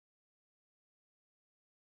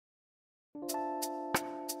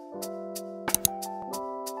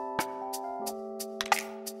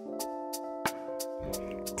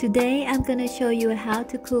Today I'm gonna show you how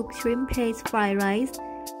to cook shrimp paste fried rice.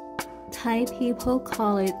 Thai people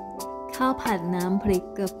call it ข้าวผัดน้ำพริก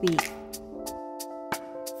กะปิ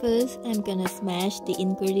First I'm gonna smash the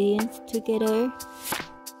ingredients together.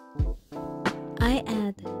 I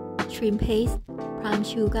add shrimp paste, brown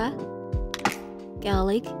sugar,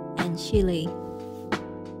 garlic and chili.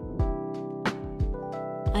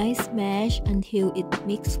 I smash until it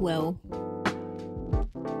mixes well.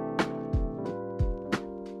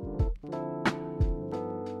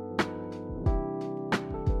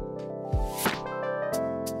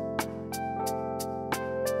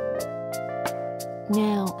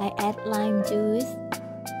 Now I add lime juice.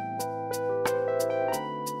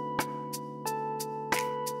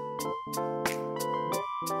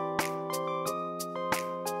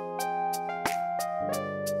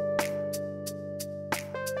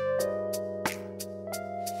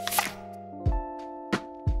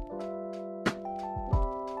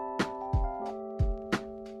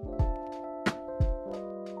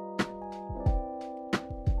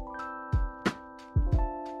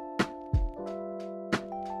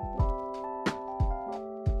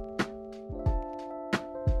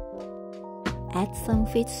 Add some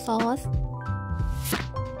fish sauce.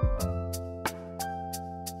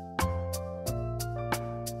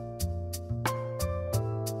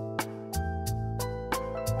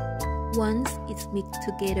 Once it's mixed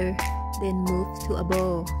together, then move to a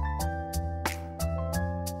bowl.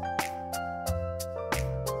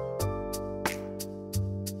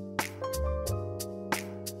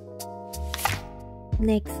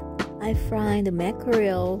 Next, I fry the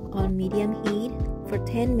mackerel on medium heat for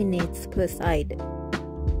 10 minutes per side.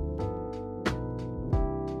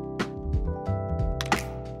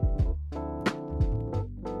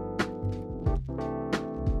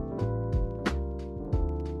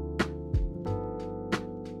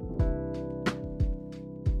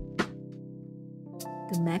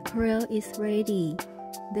 The mackerel is ready,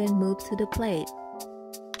 then move to the plate.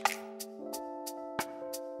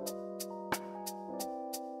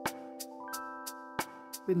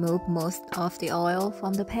 Remove most of the oil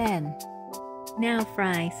from the pan. Now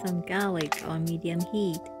fry some garlic on medium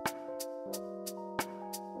heat.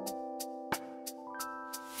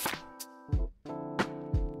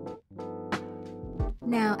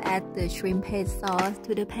 Now add the shrimp paste sauce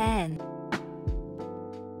to the pan.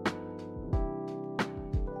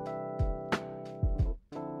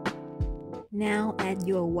 Now add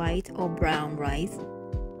your white or brown rice.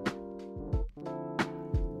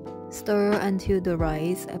 Stir until the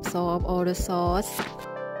rice absorbs all the sauce.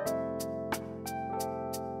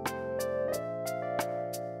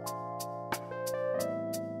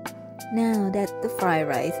 Now that the fried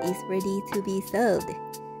rice is ready to be served,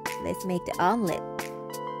 let's make the omelet.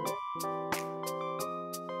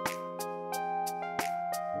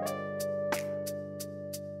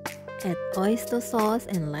 Add oyster sauce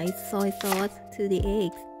and light soy sauce to the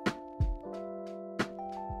eggs.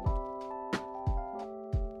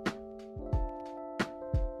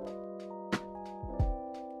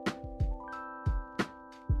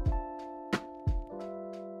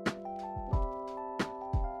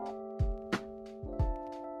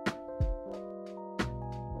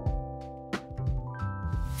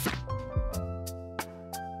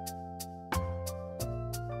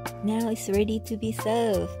 Now it's ready to be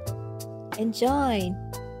served. Enjoy!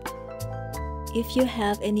 If you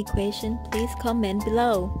have any question, please comment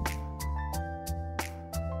below.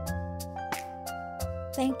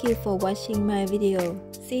 Thank you for watching my video.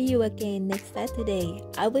 See you again next Saturday.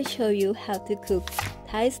 I will show you how to cook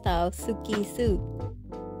Thai style suki soup.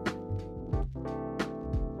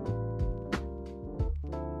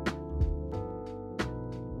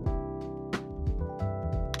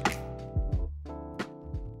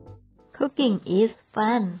 Cooking is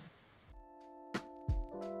fun.